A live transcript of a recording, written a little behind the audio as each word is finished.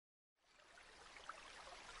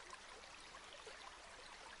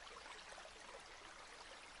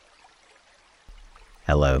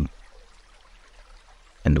Hello,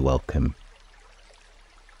 and welcome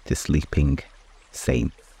to Sleeping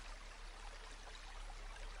Saints.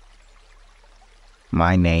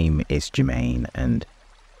 My name is Jermaine, and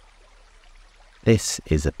this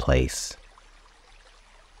is a place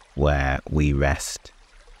where we rest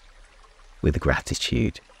with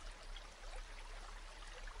gratitude.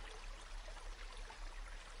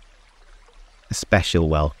 A special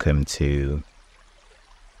welcome to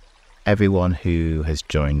everyone who has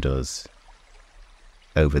joined us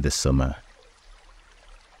over the summer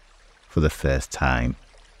for the first time.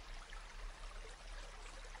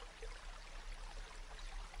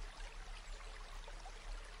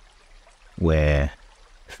 We're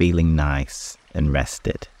feeling nice and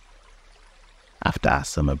rested after our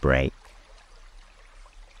summer break.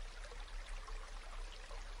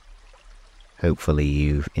 Hopefully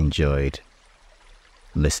you've enjoyed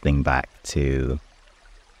listening back to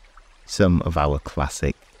some of our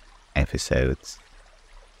classic episodes,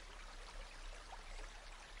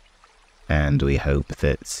 and we hope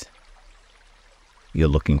that you're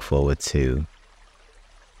looking forward to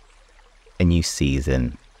a new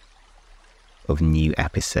season of new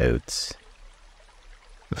episodes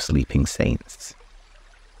of Sleeping Saints.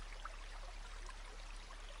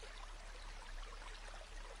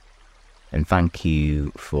 And thank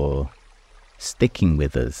you for sticking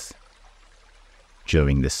with us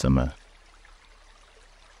during the summer.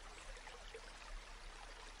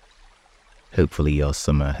 Hopefully your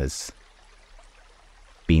summer has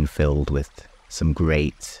been filled with some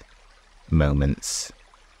great moments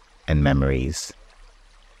and memories.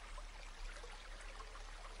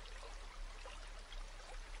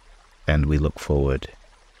 And we look forward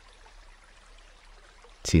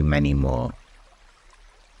to many more.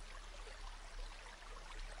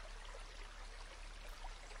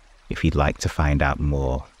 If you'd like to find out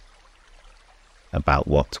more about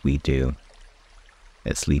what we do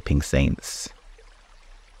at Sleeping Saints,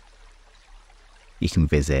 you can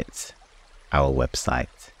visit our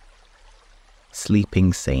website,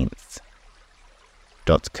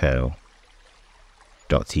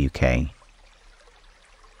 sleepingsaints.co.uk,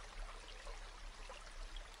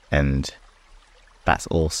 and that's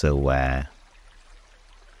also where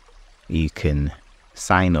you can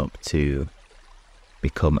sign up to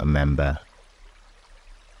become a member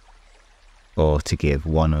or to give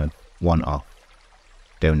one-off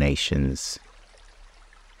donations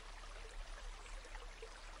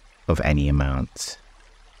of any amount.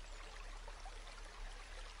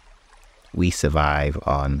 We survive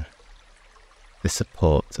on the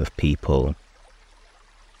support of people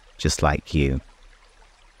just like you,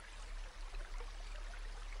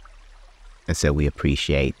 and so we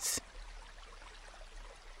appreciate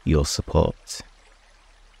your support.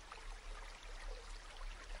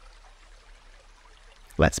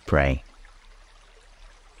 Let's pray.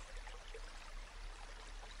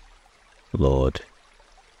 Lord,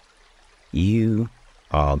 you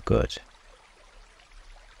are good.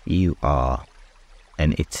 You are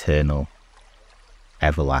an eternal,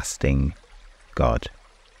 everlasting God.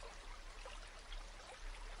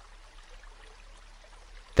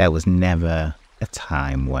 There was never a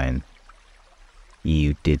time when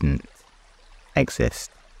you didn't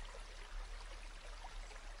exist.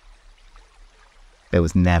 There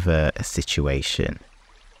was never a situation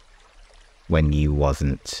when you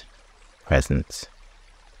wasn't present.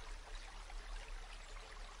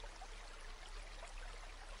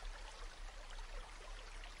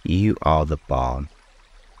 You are the balm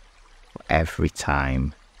for every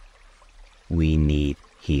time we need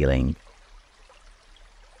healing.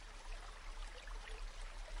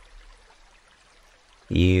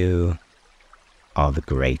 You are the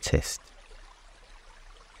greatest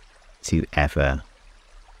to ever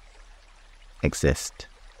exist.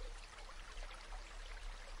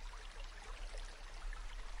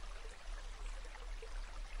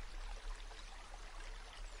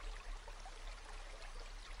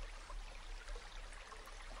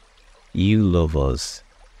 You love us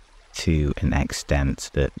to an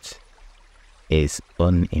extent that is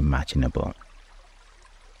unimaginable.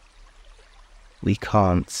 We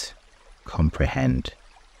can't comprehend the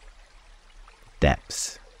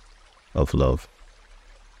depths of love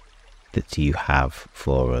that you have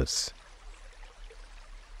for us,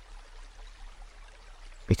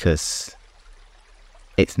 because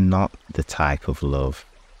it's not the type of love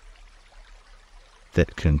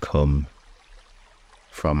that can come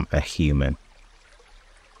from a human.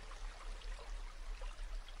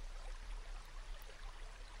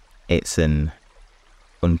 It's an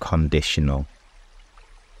unconditional,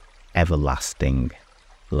 everlasting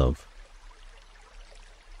love.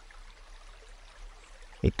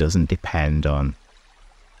 It doesn't depend on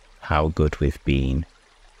how good we've been.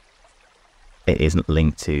 It isn't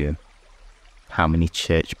linked to how many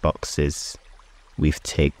church boxes we've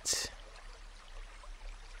ticked.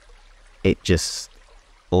 It just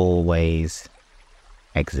always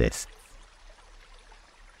exists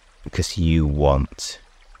because you want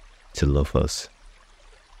to love us.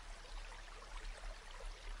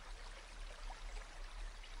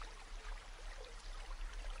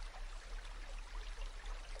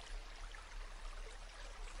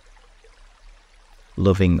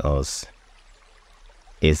 Loving us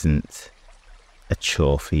isn't a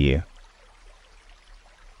chore for you.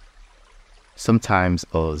 Sometimes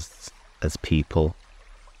us as people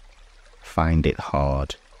find it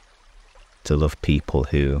hard to love people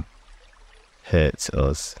who hurt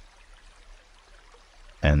us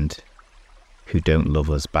and who don't love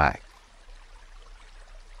us back.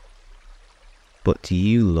 But do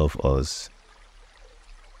you love us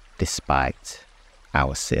despite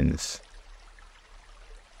our sins?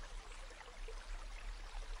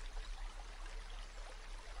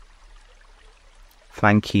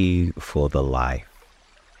 Thank you for the life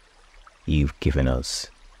you've given us.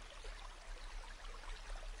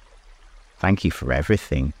 Thank you for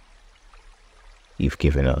everything you've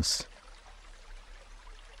given us.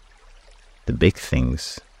 The big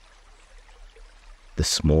things, the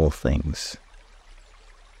small things,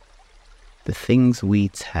 the things we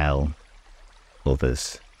tell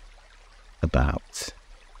others about,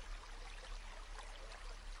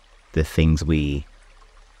 the things we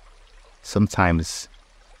sometimes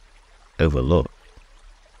overlook.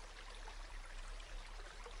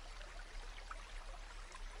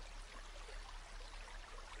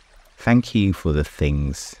 Thank you for the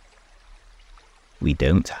things we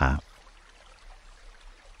don't have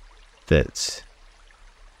that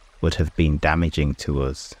would have been damaging to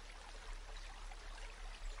us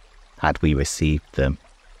had we received them.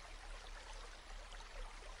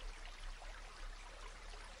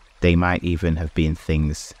 They might even have been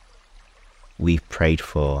things we've prayed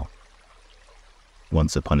for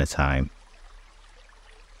once upon a time.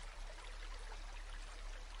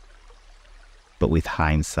 But with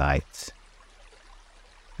hindsight,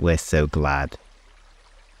 we're so glad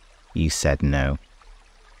you said no.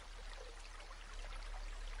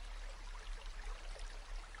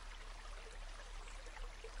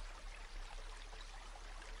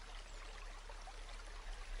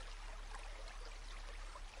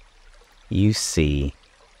 You see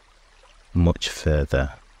much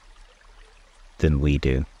further than we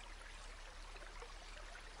do.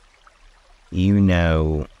 You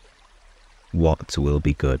know what will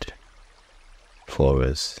be good for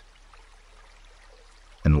us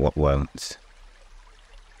and what won't.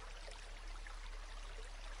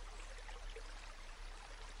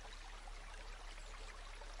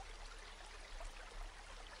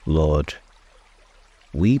 Lord,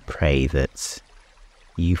 we pray that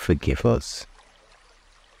you forgive us.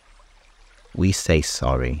 We say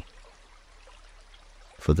sorry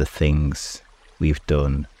for the things we've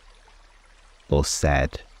done or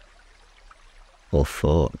said or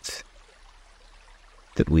thought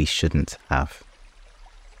that we shouldn't have.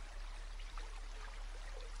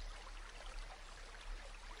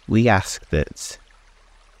 We ask that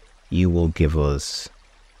you will give us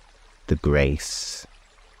the grace,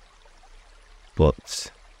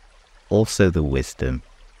 but also the wisdom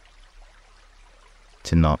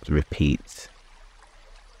to not repeat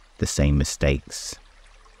the same mistakes.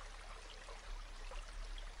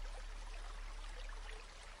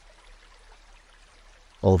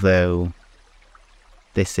 Although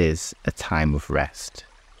this is a time of rest,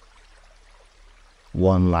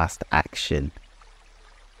 one last action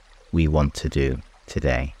we want to do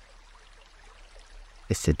today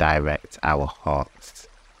is to direct our hearts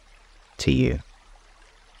to you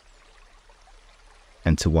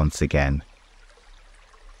and to once again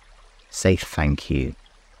say thank you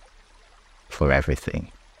for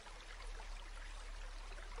everything.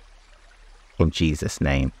 In Jesus'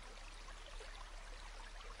 name,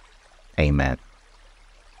 amen.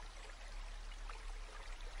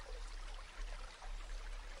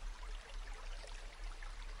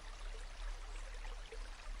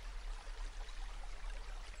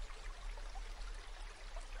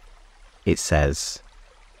 It says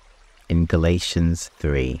in Galatians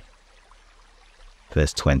 3,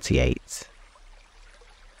 verse 28,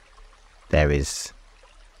 there is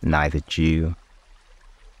neither Jew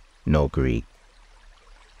nor Greek,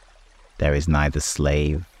 there is neither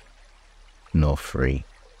slave nor free,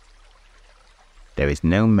 there is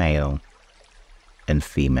no male and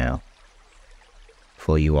female,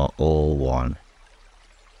 for you are all one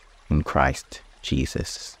in Christ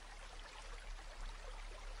Jesus.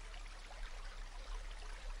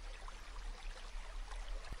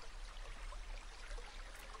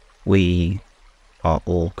 We are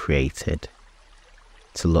all created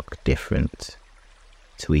to look different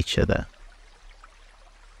to each other.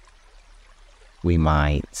 We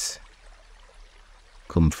might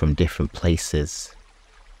come from different places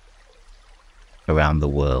around the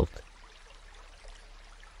world.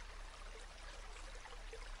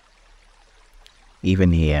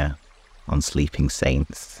 Even here on Sleeping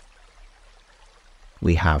Saints,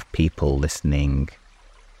 we have people listening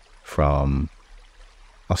from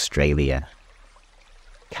Australia,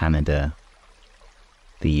 Canada,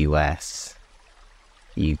 the US,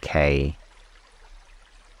 UK,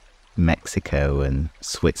 Mexico and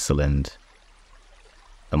Switzerland,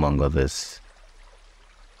 among others.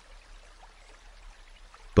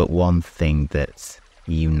 But one thing that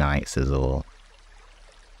unites us all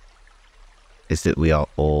is that we are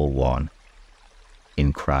all one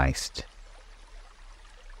in Christ.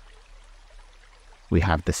 We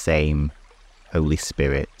have the same Holy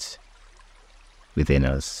Spirit within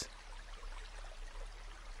us,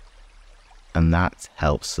 and that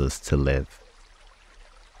helps us to live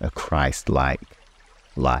a Christ-like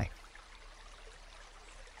life,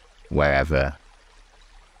 wherever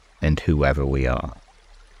and whoever we are.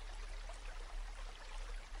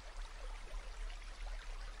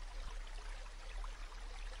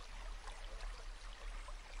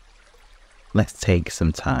 Let's take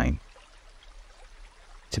some time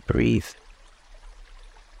to breathe.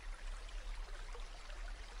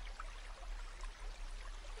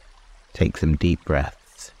 Take some deep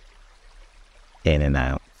breaths in and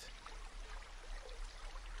out.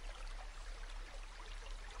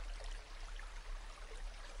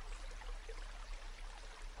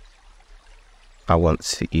 I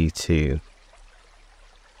want you to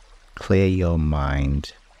clear your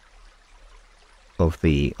mind of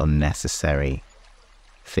the unnecessary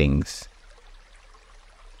things.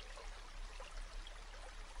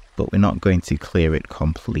 But we're not going to clear it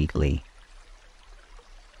completely,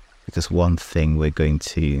 because one thing we're going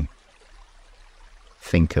to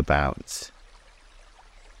think about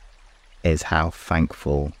is how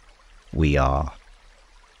thankful we are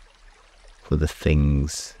for the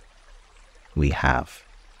things we have.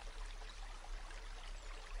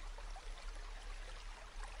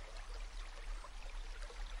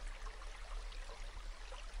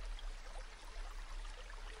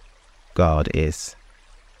 God is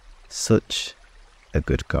such a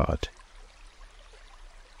good God,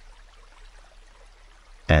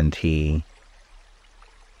 and He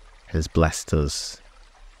has blessed us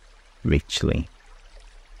richly.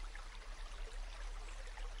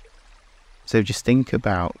 So just think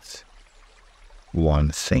about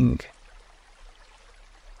one thing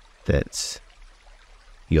that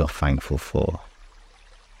you're thankful for.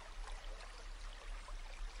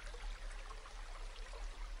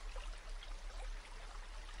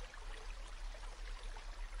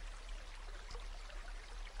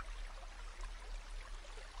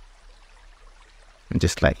 And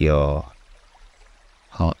just let your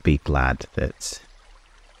heart be glad that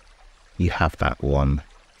you have that one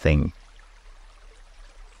thing.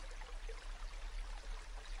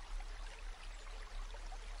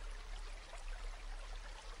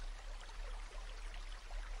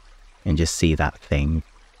 And just see that thing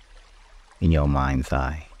in your mind's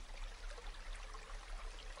eye.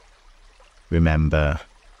 Remember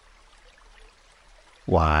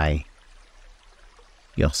why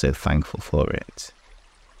you're so thankful for it.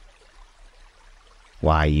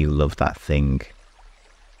 Why you love that thing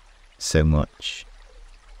so much.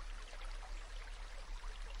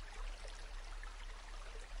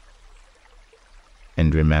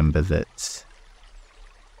 And remember that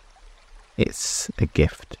it's a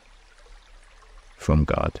gift from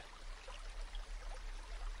God.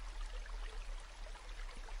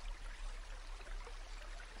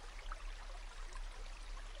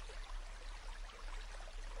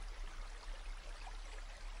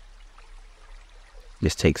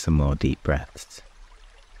 Just take some more deep breaths.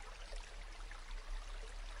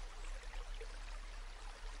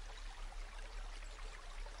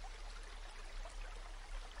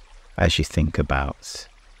 As you think about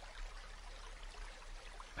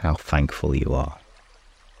how thankful you are.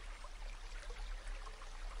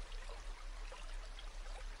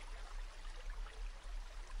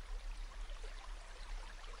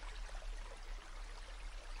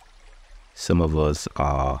 Some of us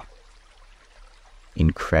are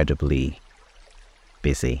incredibly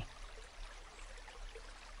busy.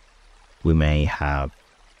 We may have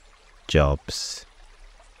jobs,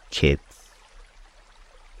 kids,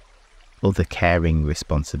 other caring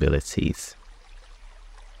responsibilities.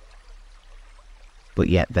 But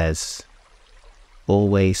yet there's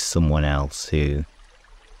always someone else who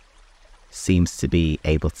seems to be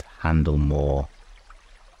able to handle more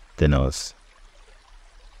than us.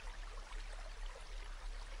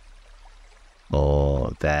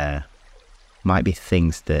 Or there might be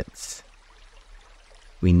things that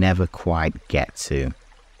we never quite get to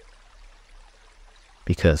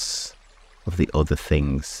because of the other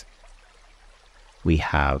things we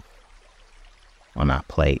have on our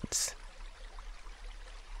plates.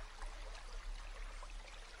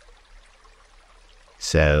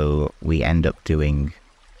 So we end up doing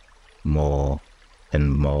more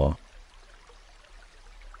and more.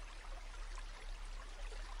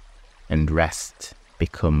 And rest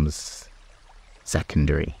becomes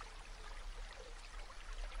secondary.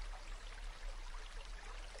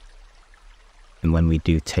 And when we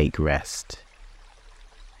do take rest,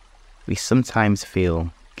 we sometimes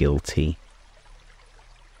feel guilty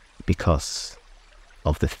because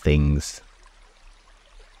of the things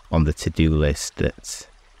on the to-do list that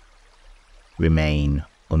remain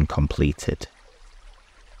uncompleted.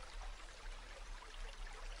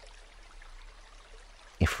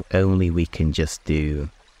 If only we can just do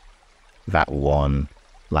that one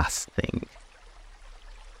last thing.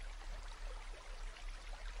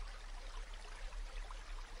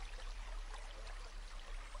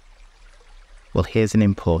 Well, here's an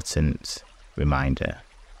important reminder.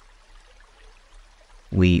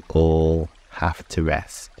 We all have to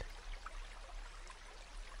rest.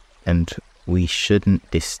 And we shouldn't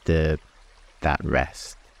disturb that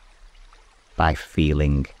rest by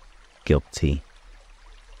feeling guilty.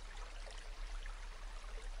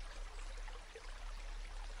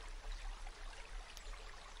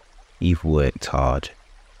 You've worked hard.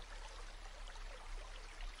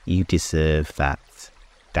 You deserve that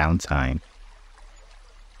downtime.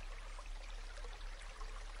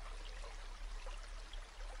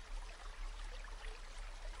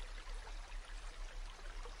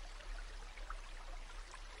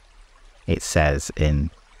 It says in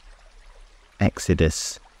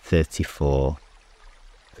Exodus 34,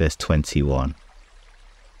 verse 21,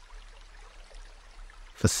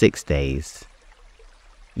 "For 6 days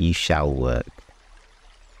you shall work,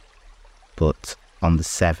 but on the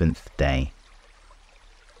 7th day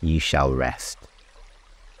you shall rest.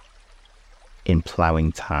 In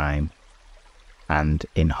ploughing time and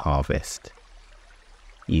in harvest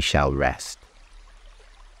you shall rest."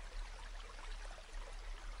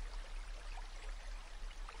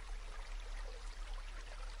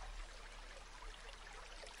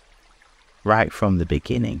 Right from the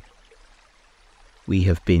beginning, we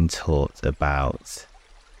have been taught about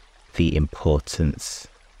the importance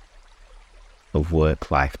of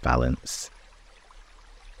work-life balance.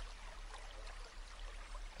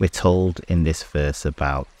 We're told in this verse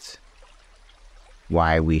about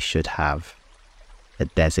why we should have a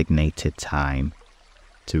designated time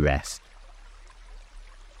to rest.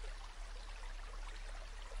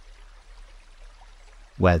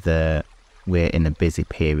 Whether we're in a busy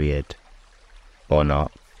period or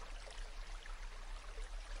not,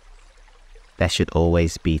 there should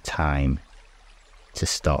always be time to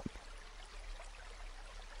stop,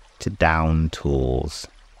 to down tools,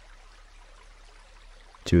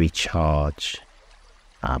 to recharge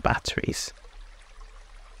our batteries.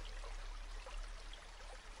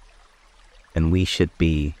 And we should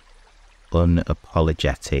be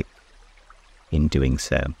unapologetic in doing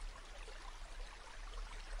so.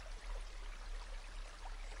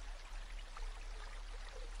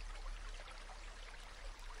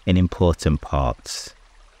 In important parts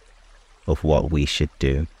of what we should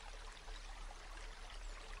do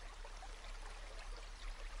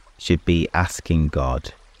should be asking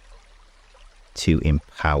God to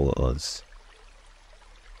empower us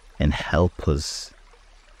and help us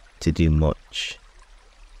to do much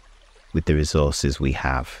with the resources we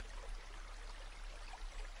have.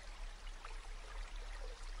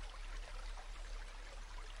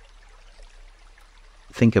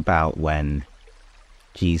 Think about when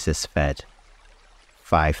Jesus fed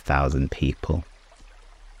 5,000 people.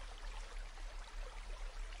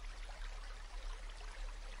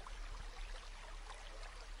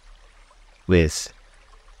 With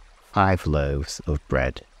 5 loaves of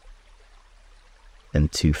bread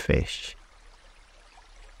and 2 fish.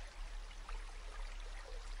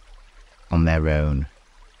 On their own,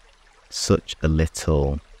 such a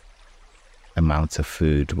little amount of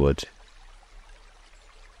food would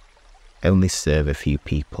only serve a few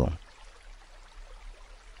people.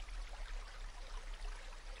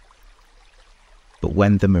 But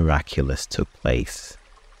when the miraculous took place,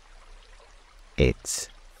 it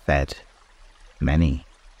fed many.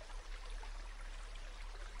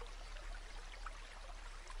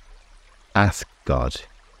 Ask God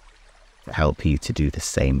to help you to do the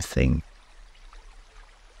same thing,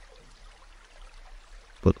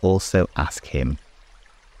 but also ask Him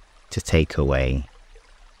to take away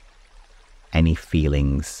any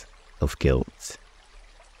feelings of guilt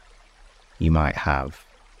you might have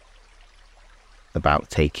about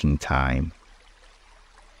taking time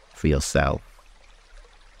for yourself.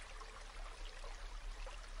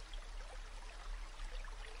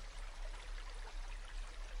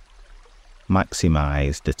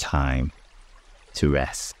 Maximize the time to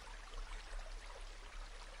rest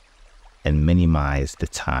and minimize the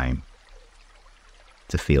time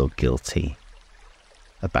to feel guilty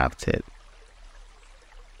about it.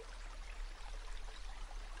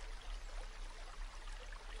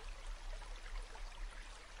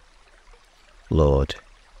 Lord,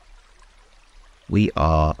 we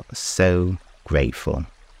are so grateful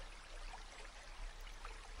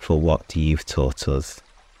for what you've taught us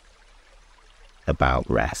about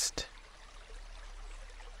rest.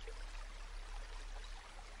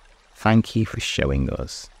 Thank you for showing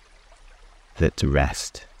us that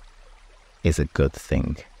rest is a good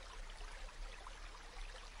thing,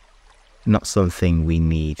 not something we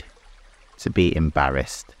need to be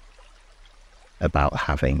embarrassed about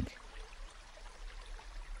having.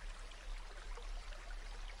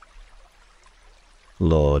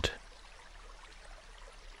 Lord,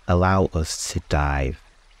 allow us to dive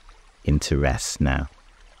into rest now.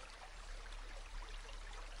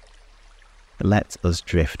 Let us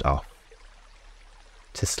drift off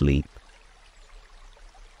to sleep,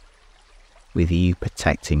 with you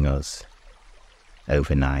protecting us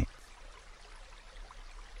overnight.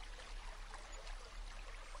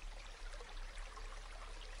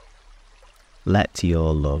 Let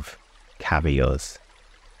your love carry us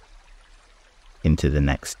into the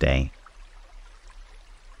next day,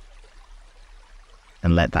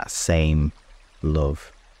 and let that same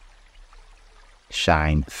love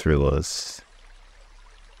shine through us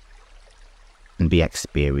and be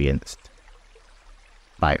experienced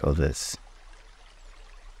by others.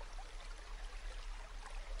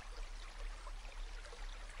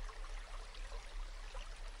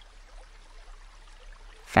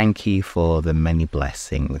 Thank you for the many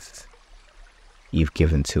blessings you've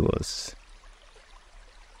given to us,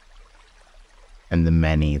 and the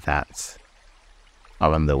many that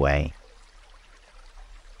are on the way.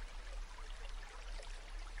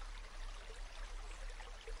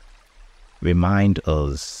 Remind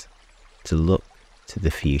us to look to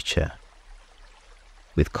the future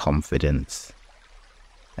with confidence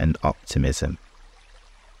and optimism,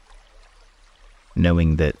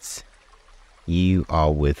 knowing that you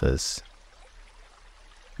are with us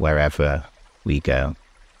wherever we go,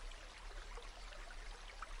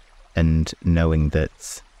 and knowing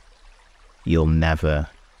that you'll never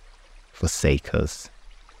forsake us.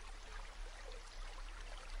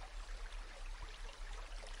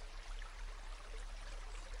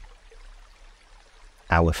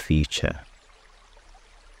 Our future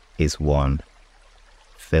is one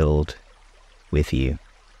filled with you.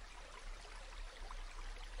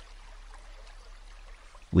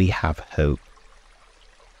 We have hope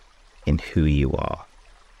in who you are.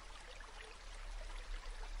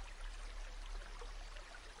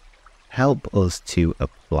 Help us to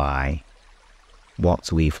apply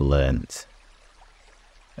what we've learnt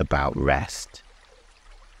about rest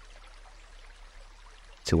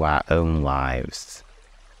to our own lives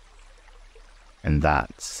and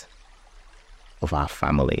that of our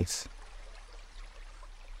families.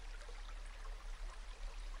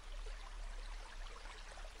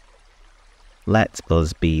 Let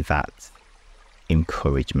us be that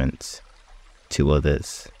encouragement to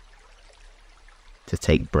others to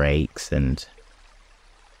take breaks and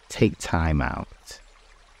take time out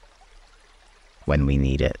when we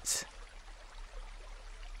need it.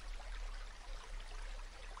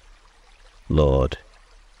 Lord,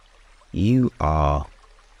 you are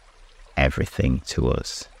everything to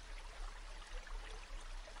us.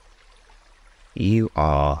 You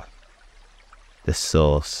are the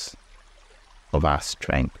source of our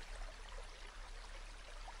strength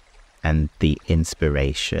and the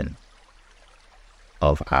inspiration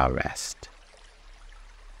of our rest.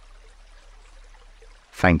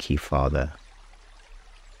 Thank you, Father.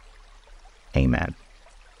 Amen.